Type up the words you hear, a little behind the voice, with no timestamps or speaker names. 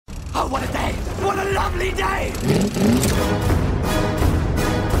Oh, what a day! What a lovely day!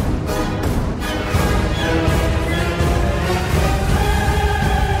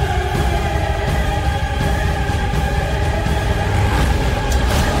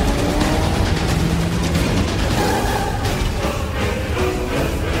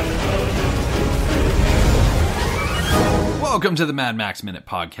 Welcome to the Mad Max Minute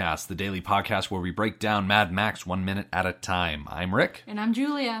Podcast, the daily podcast where we break down Mad Max 1 minute at a time. I'm Rick. And I'm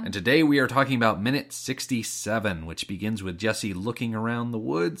Julia. And today we are talking about minute 67, which begins with Jesse looking around the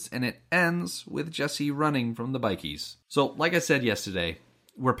woods, and it ends with Jesse running from the bikies. So, like I said yesterday,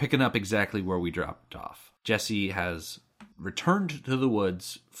 we're picking up exactly where we dropped off. Jesse has returned to the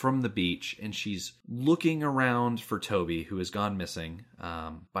woods from the beach, and she's looking around for Toby, who has gone missing.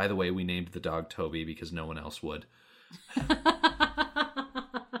 By the way, we named the dog Toby because no one else would.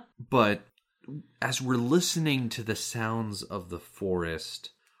 But as we're listening to the sounds of the forest,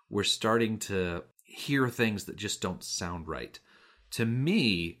 we're starting to hear things that just don't sound right. To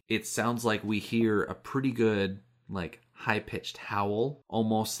me, it sounds like we hear a pretty good, high-pitched howl,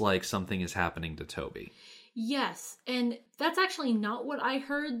 almost like something is happening to Toby. Yes, and that's actually not what I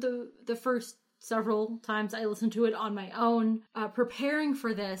heard the first several times I listened to it on my own. Preparing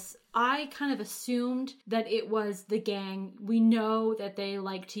for this, I kind of assumed that it was the gang. We know that they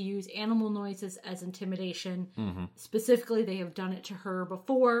like to use animal noises as intimidation. Mm-hmm. Specifically, they have done it to her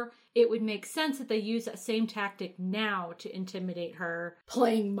before. It would make sense that they use that same tactic now to intimidate her,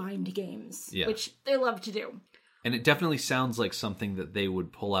 playing mind games, which they love to do. And it definitely sounds like something that they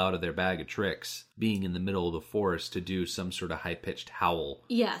would pull out of their bag of tricks, being in the middle of the forest to do some sort of high-pitched howl.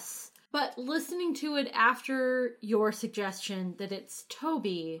 Yes. But listening to it after your suggestion that it's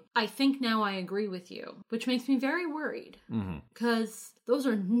Toby, I think now I agree with you, which makes me very worried. Because those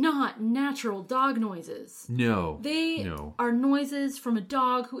are not natural dog noises. No. They are noises from a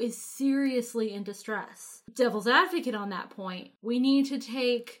dog who is seriously in distress. Devil's advocate on that point, we need to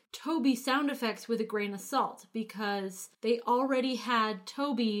take Toby's sound effects with a grain of salt, because they already had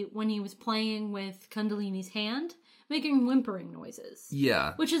Toby when he was playing with Kundalini's hand, making whimpering noises.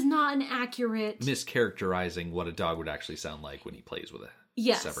 Yeah. Which is not an accurate... mischaracterizing what a dog would actually sound like when he plays with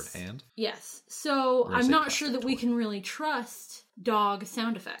a severed hand. Yes. So I'm not sure that we can really trust dog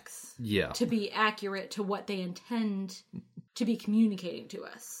sound effects to be accurate to what they intend to be communicating to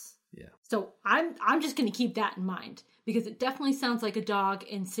us. Yeah. So I'm just going to keep that in mind, because it definitely sounds like a dog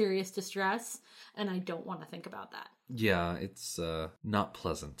in serious distress, and I don't want to think about that. Yeah, it's not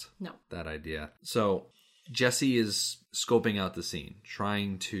pleasant. No. That idea. So Jesse is scoping out the scene,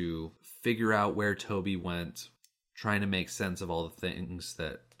 trying to figure out where Toby went, trying to make sense of all the things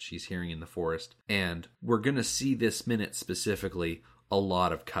that she's hearing in the forest. And we're going to see this minute specifically a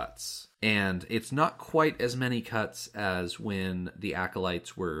lot of cuts. And it's not quite as many cuts as when the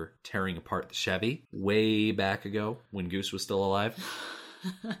Acolytes were tearing apart the Chevy way back ago when Goose was still alive.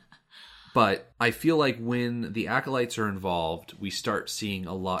 But I feel like when the Acolytes are involved, we start seeing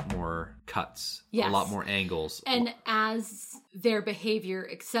a lot more cuts, a lot more angles. And as their behavior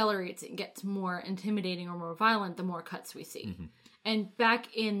accelerates and gets more intimidating or more violent, the more cuts we see. Mm-hmm. And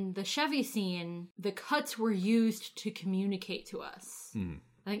back in the Chevy scene, the cuts were used to communicate to us. Mm-hmm.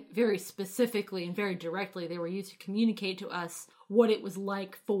 I think very specifically and very directly, they were used to communicate to us what it was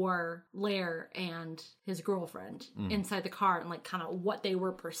like for Lair and his girlfriend inside the car, and kind of what they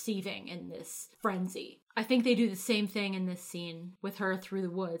were perceiving in this frenzy. I think they do the same thing in this scene with her through the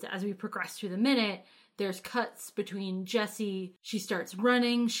woods. As we progress through the minute, there's cuts between Jesse. She starts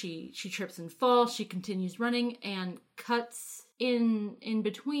running. She trips and falls. She continues running, and cuts in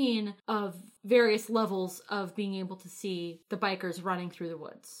between of various levels of being able to see the bikers running through the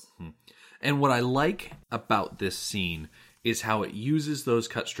woods. And what I like about this scene is how it uses those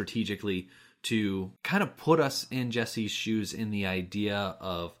cuts strategically to kind of put us in Jesse's shoes in the idea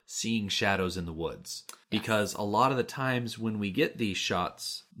of seeing shadows in the woods. Because a lot of the times when we get these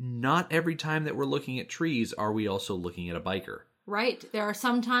shots, not every time that we're looking at trees are we also looking at a biker. Right. There are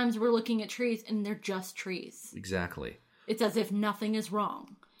some times we're looking at trees and they're just trees. Exactly. It's as if nothing is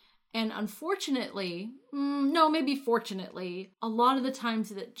wrong. And unfortunately, maybe fortunately, a lot of the times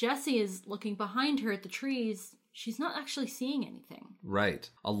that Jesse is looking behind her at the trees, she's not actually seeing anything. Right.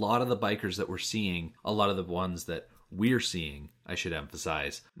 A lot of the bikers that we're seeing, a lot of the ones that we're seeing, I should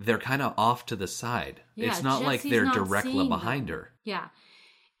emphasize, they're kind of off to the side. Yeah, it's not like they're directly behind her. Yeah.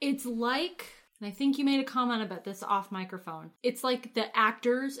 It's like, and I think you made a comment about this off microphone, it's like the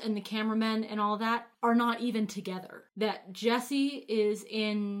actors and the cameramen and all that are not even together. That Jessie is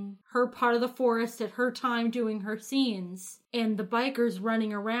in her part of the forest at her time doing her scenes, and the bikers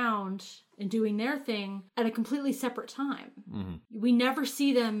running around and doing their thing at a completely separate time. Mm-hmm. We never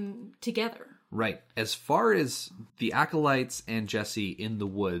see them together. Right. As far as the Acolytes and Jesse in the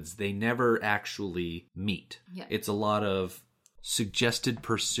woods, they never actually meet. Yeah. It's a lot of suggested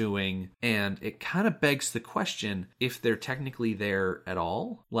pursuing, and it kind of begs the question if they're technically there at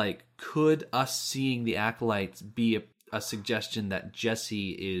all. Like, could us seeing the Acolytes be a suggestion that Jesse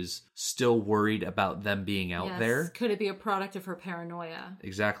is still worried about them being out there? Could it be a product of her paranoia?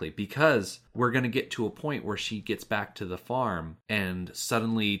 Exactly, because we're going to get to a point where she gets back to the farm and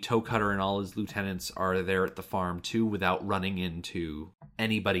suddenly Toe Cutter and all his lieutenants are there at the farm too without running into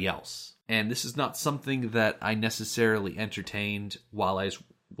anybody else. And this is not something that I necessarily entertained while I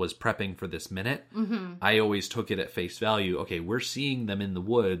was prepping for this minute. Mm-hmm. I always took it at face value. Okay, we're seeing them in the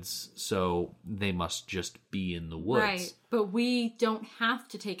woods, so they must just be in the woods. Right, but we don't have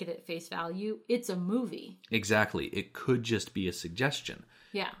to take it at face value. It's a movie. Exactly. It could just be a suggestion.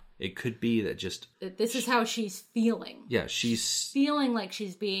 Yeah. It could be that just... This is how she's feeling. Yeah, she's... feeling like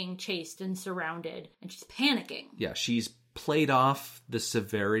she's being chased and surrounded, and she's panicking. Yeah, she's played off the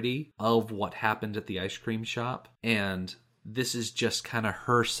severity of what happened at the ice cream shop, and this is just kind of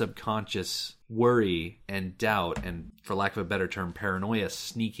her subconscious worry and doubt and, for lack of a better term, paranoia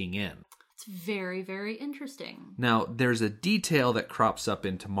sneaking in. It's very, very interesting. Now, there's a detail that crops up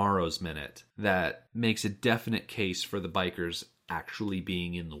in tomorrow's minute that makes a definite case for the bikers actually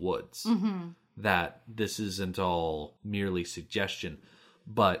being in the woods. Mm-hmm. That this isn't all merely suggestion.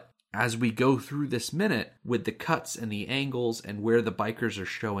 But as we go through this minute, with the cuts and the angles and where the bikers are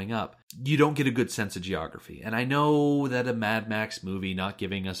showing up, you don't get a good sense of geography. And I know that a Mad Max movie not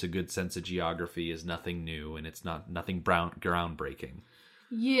giving us a good sense of geography is nothing new, and it's nothing groundbreaking.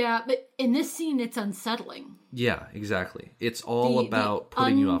 Yeah, but in this scene, it's unsettling. Yeah, exactly. It's all about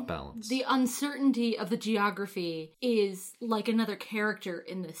putting you off balance. The uncertainty of the geography is like another character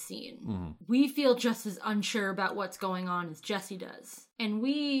in this scene. Mm-hmm. We feel just as unsure about what's going on as Jesse does. And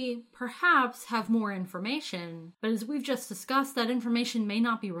we perhaps have more information, but as we've just discussed, that information may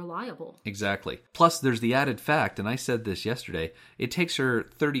not be reliable. Exactly. Plus, there's the added fact, and I said this yesterday, it takes her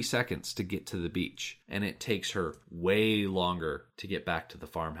 30 seconds to get to the beach, and it takes her way longer to get back to the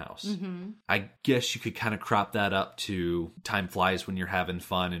farmhouse. Mm-hmm. I guess you could kind of crop that up to time flies when you're having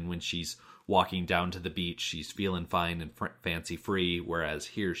fun, and when she's walking down to the beach, she's feeling fine and fancy free, whereas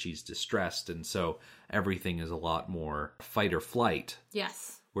here she's distressed, and so everything is a lot more fight or flight.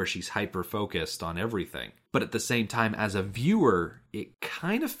 Yes. Where she's hyper-focused on everything. But at the same time, as a viewer, it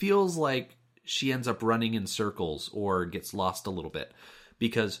kind of feels like she ends up running in circles or gets lost a little bit.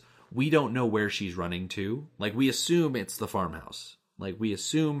 Because we don't know where she's running to. Like, we assume it's the farmhouse. Like, we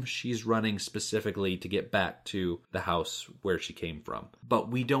assume she's running specifically to get back to the house where she came from.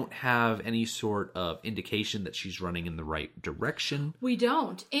 But we don't have any sort of indication that she's running in the right direction. We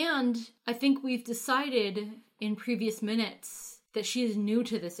don't. And I think we've decided in previous minutes that she is new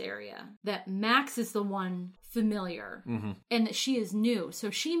to this area. That Max is the one familiar. Mm-hmm. And that she is new. So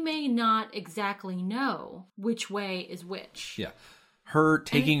she may not exactly know which way is which. Yeah. Her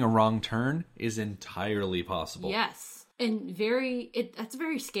taking a wrong turn is entirely possible. Yes. And that's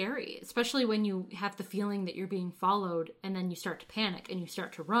very scary, especially when you have the feeling that you're being followed and then you start to panic and you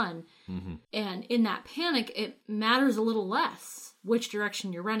start to run. Mm-hmm. And in that panic, it matters a little less which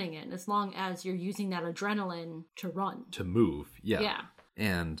direction you're running in, as long as you're using that adrenaline to run. To move, yeah. Yeah.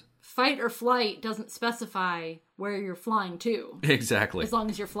 And fight or flight doesn't specify where you're flying to. Exactly. As long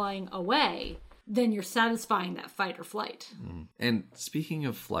as you're flying away, then you're satisfying that fight or flight. Mm. And speaking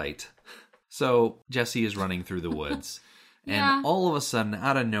of flight, so Jesse is running through the woods. And all of a sudden,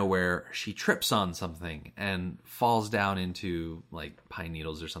 out of nowhere, she trips on something and falls down into, like, pine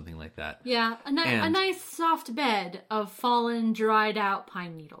needles or something like that. Yeah, a nice soft bed of fallen, dried out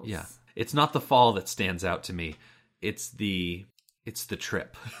pine needles. Yeah. It's not the fall that stands out to me. It's the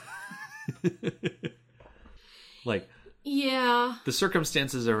trip. Like, yeah. The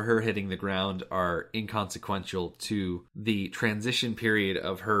circumstances of her hitting the ground are inconsequential to the transition period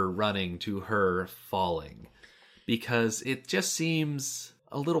of her running to her falling. Because it just seems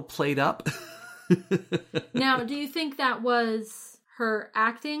a little played up. Now, do you think that was her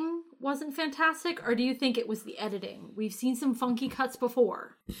acting wasn't fantastic? Or do you think it was the editing? We've seen some funky cuts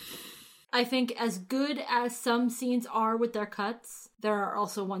before. I think as good as some scenes are with their cuts, there are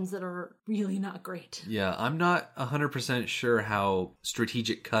also ones that are really not great. Yeah, I'm not 100% sure how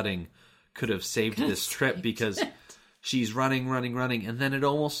strategic cutting could have saved this trip because... She's running, and then it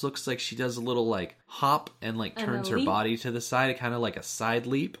almost looks like she does a little, like, hop and, like, turns her body to the side, kind of like a side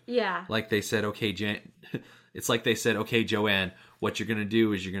leap. Yeah. Like they said, okay, it's like they said, okay, Joanne, what you're going to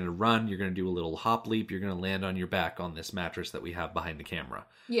do is you're going to run, you're going to do a little hop leap, you're going to land on your back on this mattress that we have behind the camera.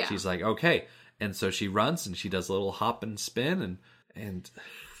 Yeah. She's like, okay. And so she runs, and she does a little hop and spin, and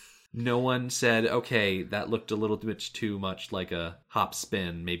No one said, okay, that looked a little bit too much like a hop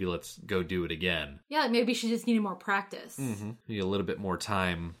spin. Maybe let's go do it again. Yeah, maybe she just needed more practice. Need a little bit more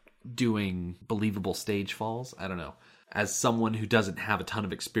time doing believable stage falls. I don't know. As someone who doesn't have a ton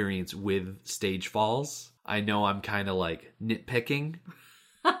of experience with stage falls, I know I'm kind of like nitpicking.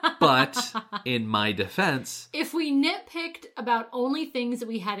 But in my defense, if we nitpicked about only things that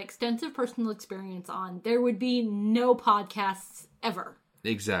we had extensive personal experience on, there would be no podcasts ever.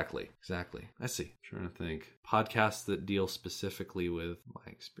 Exactly. I see. Trying to think. Podcasts that deal specifically with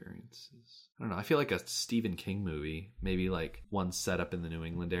my experiences. I don't know. I feel like a Stephen King movie. Maybe like one set up in the New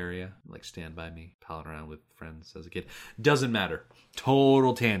England area. Like Stand By Me. Palling around with friends as a kid. Doesn't matter.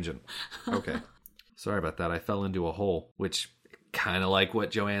 Total tangent. Okay. Sorry about that. I fell into a hole, which kind of like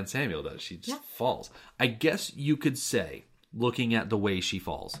what Joanne Samuel does. She just falls. I guess you could say, looking at the way she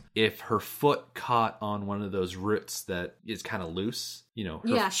falls, if her foot caught on one of those roots that is kind of loose, you know.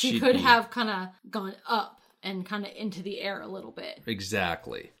 She could have kind of gone up and kind of into the air a little bit.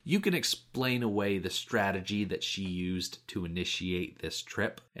 Exactly. You can explain away the strategy that she used to initiate this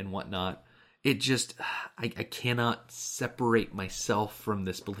trip and whatnot. It just, I cannot separate myself from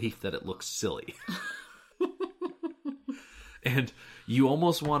this belief that it looks silly. And you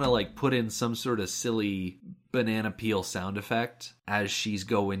almost want to like put in some sort of silly banana peel sound effect as she's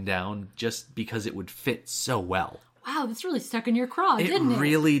going down, just because it would fit so well. Wow, this really stuck in your craw, didn't it? It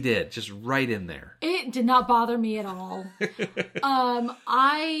really did. Just right in there. It did not bother me at all.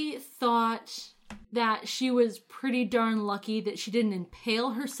 I thought that she was pretty darn lucky that she didn't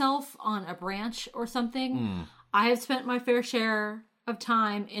impale herself on a branch or something. I have spent my fair share of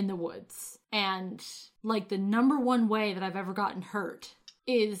time in the woods. And like the number one way that I've ever gotten hurt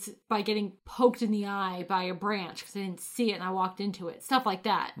is by getting poked in the eye by a branch because I didn't see it and I walked into it. Stuff like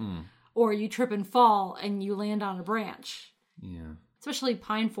that. Or you trip and fall and you land on a branch. Yeah. Especially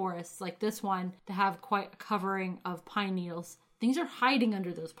pine forests like this one that have quite a covering of pine needles. Things are hiding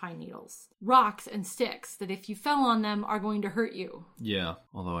under those pine needles. Rocks and sticks that if you fell on them are going to hurt you. Yeah.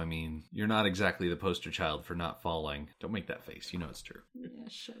 Although, I mean, you're not exactly the poster child for not falling. Don't make that face. You know it's true. Yeah,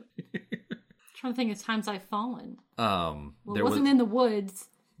 sure. Trying to think of times I've fallen. Well, it wasn't in the woods.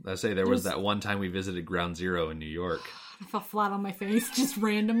 I say there was that one time we visited Ground Zero in New York. I fell flat on my face just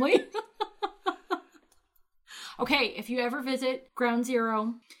randomly. Okay, if you ever visit Ground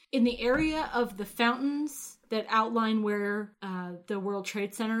Zero, in the area of the fountains that outline where the World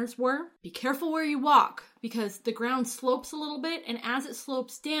Trade Centers were, be careful where you walk because the ground slopes a little bit, and as it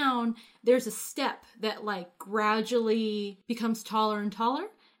slopes down, there's a step that like gradually becomes taller and taller.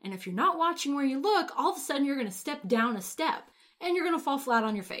 And if you're not watching where you look, all of a sudden you're going to step down a step and you're going to fall flat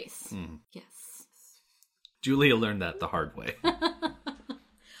on your face. Yes. Julia learned that the hard way.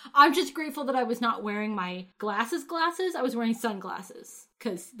 I'm just grateful that I was not wearing my glasses. I was wearing sunglasses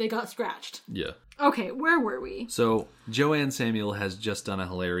because they got scratched. Yeah. Okay, where were we? So Joanne Samuel has just done a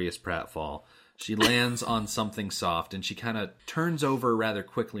hilarious pratfall. She lands on something soft and she kind of turns over rather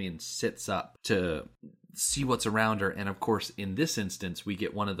quickly and sits up to see what's around her. And of course, in this instance, we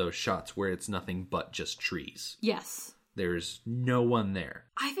get one of those shots where it's nothing but just trees. Yes. There's no one there.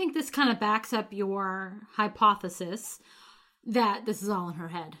 I think this kind of backs up your hypothesis that this is all in her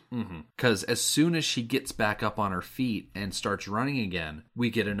head. Because as soon as she gets back up on her feet and starts running again, we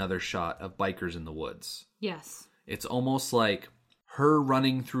get another shot of bikers in the woods. Yes. It's almost like her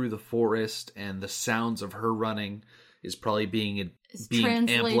running through the forest and the sounds of her running is probably being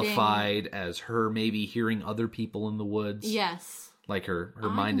amplified as her maybe hearing other people in the woods. Yes. Like her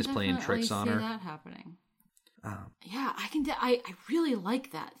mind is playing tricks on her. I can see that happening. Yeah, I really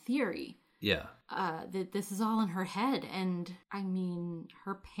like that theory. Yeah. That this is all in her head. And I mean,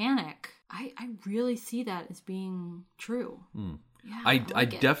 her panic, I really see that as being true. Yeah, I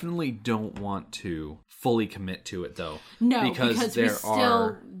definitely don't want to fully commit to it, though. No, because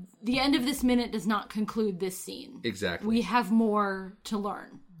the end of this minute does not conclude this scene. Exactly. We have more to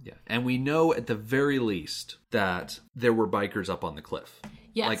learn. Yeah, and we know at the very least that there were bikers up on the cliff.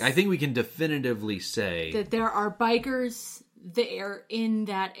 Yes. Like, I think we can definitively say that there are bikers there in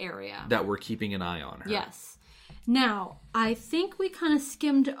that area. That we're keeping an eye on her. Yes. Now, I think we kind of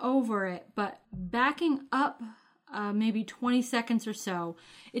skimmed over it, but backing up maybe 20 seconds or so,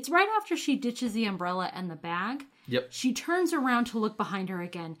 it's right after she ditches the umbrella and the bag. Yep. She turns around to look behind her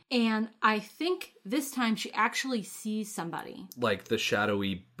again, and I think this time she actually sees somebody. Like the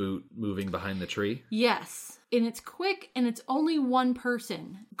shadowy boot moving behind the tree? Yes. And it's quick, and it's only one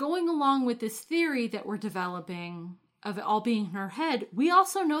person. Going along with this theory that we're developing of it all being in her head, we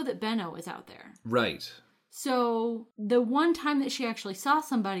also know that Benno is out there. Right. So the one time that she actually saw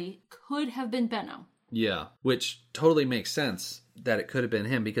somebody could have been Benno. Yeah, which totally makes sense that it could have been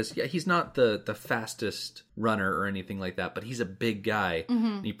him because he's not the fastest runner or anything like that, but he's a big guy.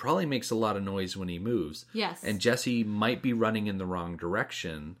 And he probably makes a lot of noise when he moves. Yes. And Jesse might be running in the wrong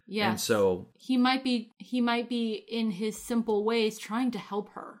direction. Yes. And so he might be in his simple ways trying to help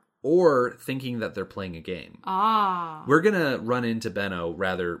her. Or thinking that they're playing a game. Ah. We're going to run into Benno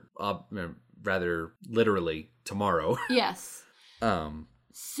rather literally tomorrow. Yes.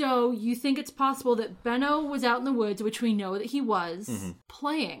 So you think it's possible that Benno was out in the woods, which we know that he was,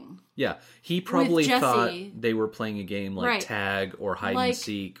 playing. Yeah, he probably Jesse. thought they were playing a game like Right. tag or hide and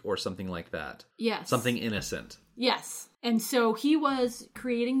seek or something like that. Yes. Something innocent. Yes. And so he was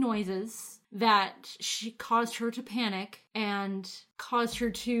creating noises that caused her to panic and caused her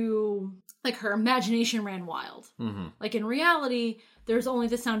to, like, her imagination ran wild. Like, in reality, there's only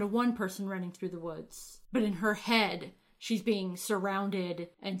the sound of one person running through the woods. But in her head, she's being surrounded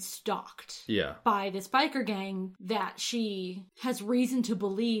and stalked by this biker gang that she has reason to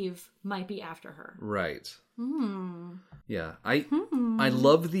believe might be after her. Right. Yeah. I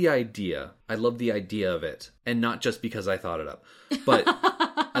love the idea. I love the idea of it. And not just because I thought it up. But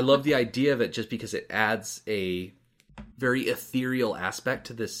I love the idea of it just because it adds a very ethereal aspect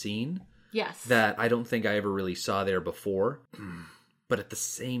to this scene. Yes. That I don't think I ever really saw there before. But at the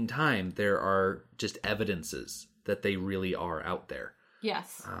same time, there are just evidences that they really are out there.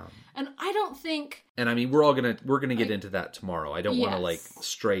 Yes. And I don't think... And I mean, we're gonna get into that tomorrow. I don't want to, Yes. like,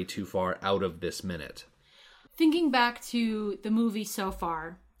 stray too far out of this minute. Thinking back to the movie so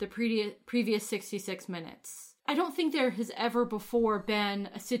far, the previous 66 minutes, I don't think there has ever before been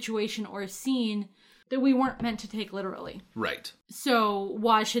a situation or a scene that we weren't meant to take literally. Right. So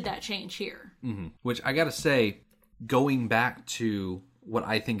why should that change here? Which I gotta say, going back to what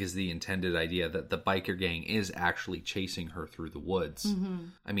I think is the intended idea that the biker gang is actually chasing her through the woods.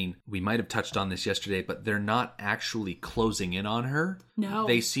 I mean, we might have touched on this yesterday, but they're not actually closing in on her. No.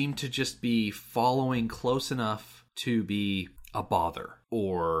 They seem to just be following close enough to be a bother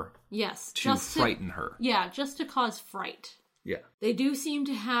or Yes. to frighten her. Yeah, just to cause fright. Yeah. They do seem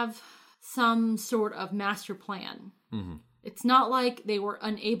to have some sort of master plan. It's not like they were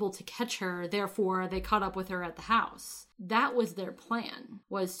unable to catch her, therefore they caught up with her at the house. That was their plan,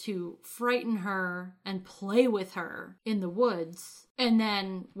 was to frighten her and play with her in the woods. And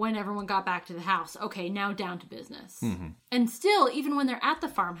then when everyone got back to the house, okay, now down to business. And still, even when they're at the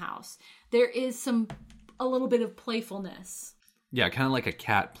farmhouse, there is a little bit of playfulness. Yeah, kind of like a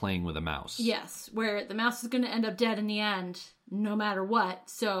cat playing with a mouse. Yes, where the mouse is going to end up dead in the end, no matter what,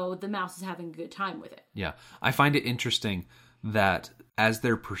 so the mouse is having a good time with it. Yeah. I find it interesting that as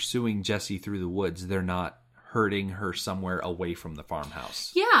they're pursuing Jessie through the woods, they're not herding her somewhere away from the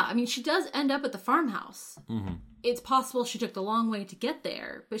farmhouse. Yeah, I mean, she does end up at the farmhouse. It's possible she took the long way to get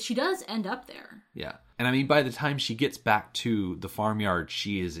there, but she does end up there. Yeah. And I mean, by the time she gets back to the farmyard,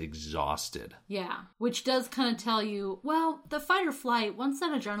 she is exhausted. Yeah, which does kind of tell you, well, the fight or flight, once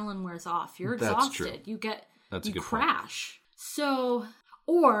that adrenaline wears off, you're That's exhausted. true. That's a you good crash. So,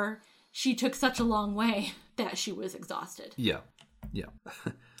 or she took such a long way that she was exhausted. Yeah. Yeah.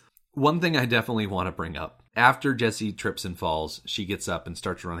 One thing I definitely want to bring up. After Jessie trips and falls, she gets up and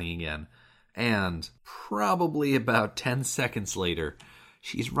starts running again. And probably about 10 seconds later,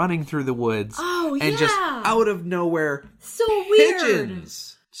 she's running through the woods. Oh, and yeah. just out of nowhere, So weird.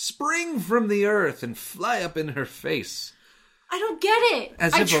 pigeons spring from the earth and fly up in her face. I don't get it.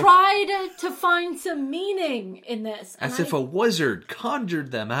 As I if tried to find some meaning in this. As if a wizard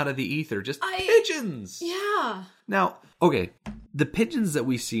conjured them out of the ether. Just pigeons. Yeah. Now, okay, the pigeons that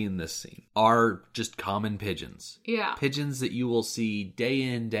we see in this scene are just common pigeons. Yeah. Pigeons that you will see day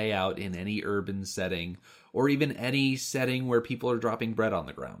in, day out in any urban setting, or even any setting where people are dropping bread on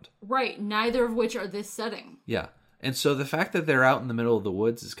the ground. Right, neither of which are this setting. Yeah. And so the fact that they're out in the middle of the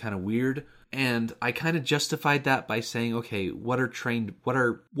woods is kind of weird. And I kind of justified that by saying, okay, what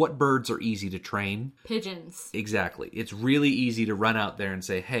birds are easy to train? Pigeons. Exactly. It's really easy to run out there and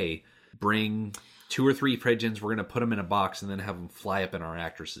say, hey, bring 2 or 3 pigeons, we're going to put them in a box and then have them fly up in our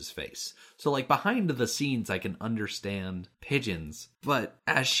actress's face. So like behind the scenes, I can understand pigeons. But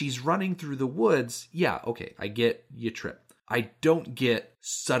as she's running through the woods, yeah, okay, I get you trip. I don't get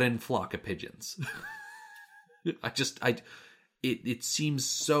sudden flock of pigeons. It seems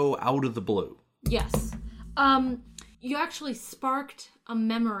so out of the blue. Yes. You actually sparked a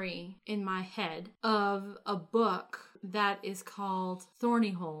memory in my head of a book that is called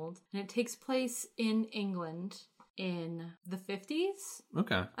Thornyhold, and it takes place in England in the 50s,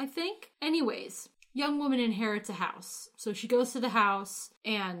 Okay. I think. Anyways, young woman inherits a house. So she goes to the house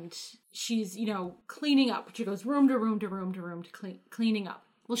and she's, cleaning up. She goes room to room to room to room to cleaning up.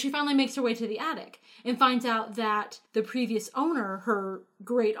 Well, she finally makes her way to the attic and finds out that the previous owner, her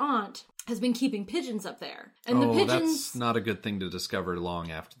great aunt, has been keeping pigeons up there. And the pigeons... that's not a good thing to discover long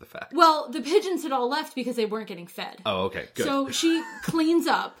after the fact. Well, the pigeons had all left because they weren't getting fed. Oh, okay, good. So she cleans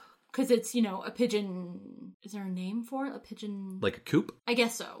up, because it's, a pigeon... Is there a name for it? A pigeon... Like a coop? I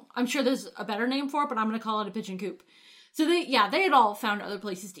guess so. I'm sure there's a better name for it, but I'm going to call it a pigeon coop. So they had all found other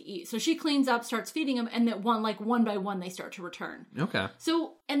places to eat. So she cleans up, starts feeding them, and that one by one, they start to return. Okay.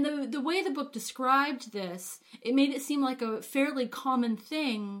 So, and the way the book described this, it made it seem like a fairly common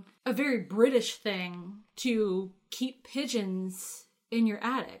thing, a very British thing, to keep pigeons in your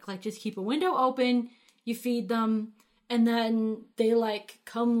attic. Like, just keep a window open, you feed them, and then they,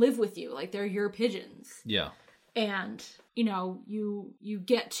 come live with you. Like, they're your pigeons. Yeah. And, you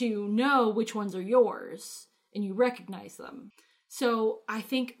get to know which ones are yours. And you recognize them. So I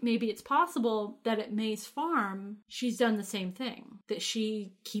think maybe it's possible that at May's farm, she's done the same thing. That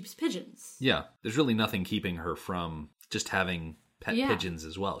she keeps pigeons. Yeah. There's really nothing keeping her from just having pet pigeons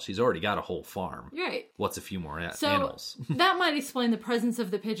as well. She's already got a whole farm. Right. What's a few more animals? That might explain the presence of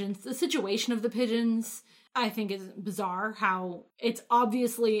the pigeons. The situation of the pigeons, I think, is bizarre. How it's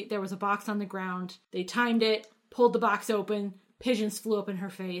obviously there was a box on the ground. They timed it, pulled the box open, pigeons flew up in her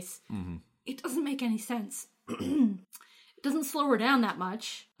face. Mm-hmm. It doesn't make any sense. It doesn't slow her down that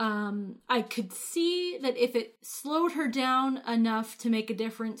much. I could see that if it slowed her down enough to make a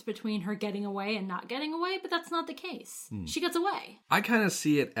difference between her getting away and not getting away, but that's not the case. She gets away. I kind of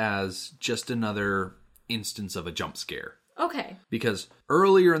see it as just another instance of a jump scare. Okay. Because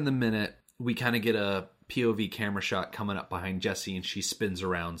earlier in the minute, we kind of get a POV camera shot coming up behind Jessie, and she spins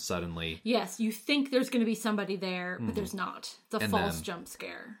around suddenly. Yes, you think there's going to be somebody there, but there's not. It's a false jump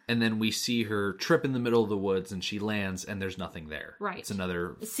scare. And then we see her trip in the middle of the woods, and she lands, and there's nothing there. Right. It's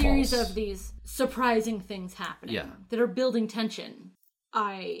another a series of these surprising things happening that are building tension.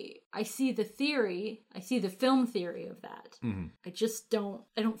 I see the theory. I see the film theory of that. Mm-hmm.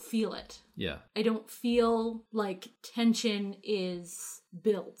 I don't feel it. Yeah. I don't feel like tension is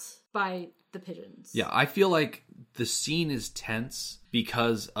built by the pigeons. Yeah, I feel like the scene is tense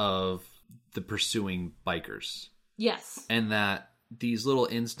because of the pursuing bikers. Yes. And that these little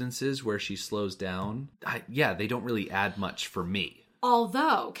instances where she slows down, they don't really add much for me.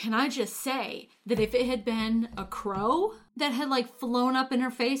 Although, can I just say that if it had been a crow that had flown up in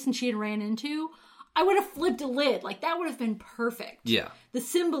her face and she had ran into, I would have flipped a lid. That would have been perfect. Yeah. The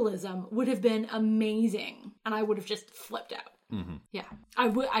symbolism would have been amazing, and I would have just flipped out. Mm-hmm. Yeah.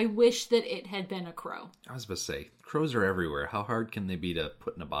 I wish that it had been a crow. I was about to say, crows are everywhere. How hard can they be to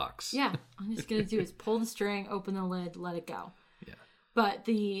put in a box? Yeah. All I'm just going to do is pull the string, open the lid, let it go. Yeah. But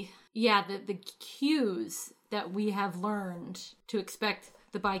the cues that we have learned to expect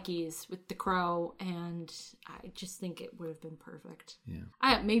the bikies with the crow, and I just think it would have been perfect.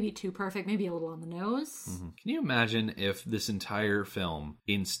 Yeah. Maybe too perfect, maybe a little on the nose. Mm-hmm. Can you imagine if this entire film,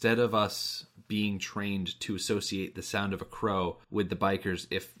 instead of us being trained to associate the sound of a crow with the bikers,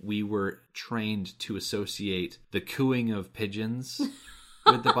 if we were trained to associate the cooing of pigeons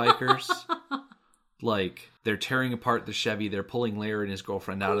with the bikers? They're tearing apart the Chevy, they're pulling Larry and his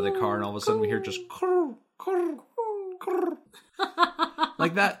girlfriend out of the car, and all of a sudden we hear just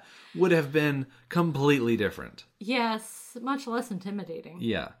that would have been completely different. Yes, much less intimidating.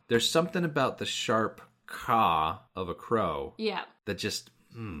 Yeah. There's something about the sharp caw of a crow. Yeah. That just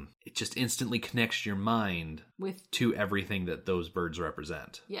it just instantly connects your mind to everything that those birds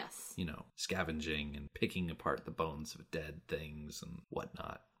represent. Yes. Scavenging and picking apart the bones of dead things and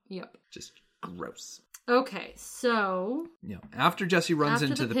whatnot. Yep. Just gross. Okay, so... after Jessie runs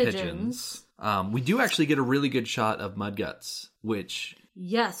into the pigeons, we do actually get a really good shot of Mudguts, which...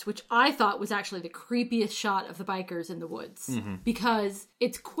 Yes, which I thought was actually the creepiest shot of the bikers in the woods. Mm-hmm. Because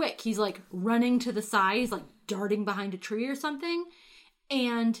it's quick. He's running to the side. He's darting behind a tree or something.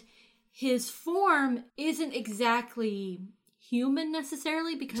 And his form isn't exactly human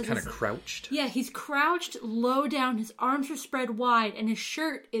necessarily because he's kind of crouched. Yeah, he's crouched low down. His arms are spread wide and his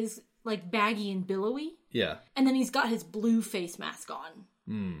shirt is baggy and billowy. Yeah. And then he's got his blue face mask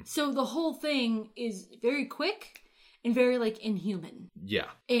on. So the whole thing is very quick and very inhuman. Yeah.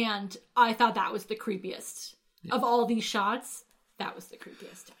 And I thought that was the creepiest. Yeah. Of all these shots, that was the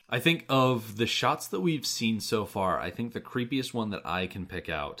creepiest. I think of the shots that we've seen so far, I think the creepiest one that I can pick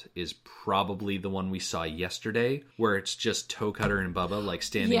out is probably the one we saw yesterday, where it's just Toe Cutter and Bubba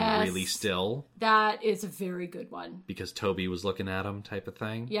standing really still. That is a very good one. Because Toby was looking at him type of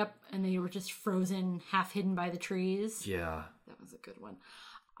thing. Yep, and they were just frozen, half hidden by the trees. Yeah. That was a good one.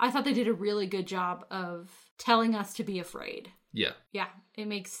 I thought they did a really good job of telling us to be afraid. Yeah. Yeah, it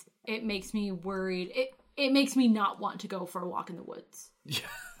makes me worried. It makes me not want to go for a walk in the woods.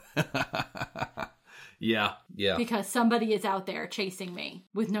 Yeah. Because somebody is out there chasing me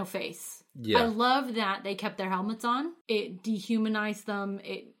with no face. Yeah. I love that they kept their helmets on. It dehumanized them.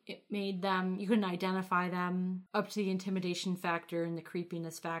 It made them, you couldn't identify them, up to the intimidation factor and the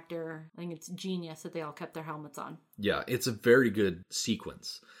creepiness factor. I think it's genius that they all kept their helmets on. Yeah, it's a very good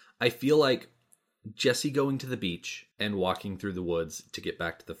sequence. I feel like Jesse going to the beach and walking through the woods to get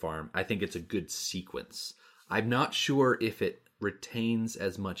back to the farm, I think it's a good sequence. I'm not sure if it retains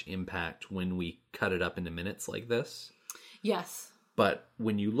as much impact when we cut it up into minutes like this. Yes. But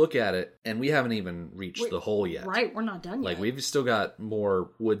when you look at it, and we haven't even reached the hole yet. Right, we're not done yet. Like, we've still got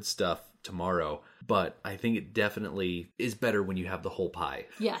more wood stuff tomorrow, but I think it definitely is better when you have the whole pie.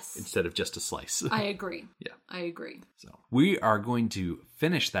 Yes. Instead of just a slice. I agree. Yeah. I agree. So we are going to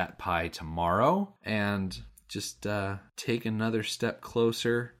finish that pie tomorrow and just take another step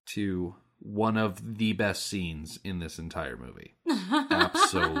closer to one of the best scenes in this entire movie.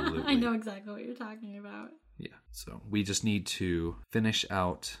 Absolutely. I know exactly what you're talking about. Yeah, so we just need to finish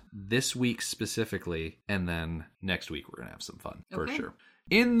out this week specifically, and then next week we're going to have some fun, for sure.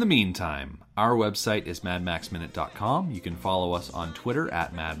 In the meantime, our website is madmaxminute.com. You can follow us on Twitter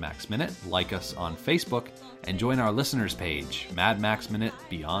at madmaxminute, like us on Facebook, and join our listeners page, Mad Max Minute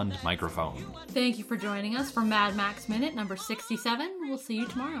Beyond Microphone. Thank you for joining us for Mad Max Minute number 67. We'll see you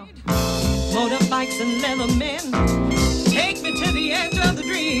tomorrow. Motorbikes and leather men, take me to the edge of the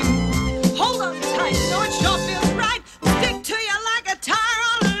dream. Hold on tight, so it sure feels right.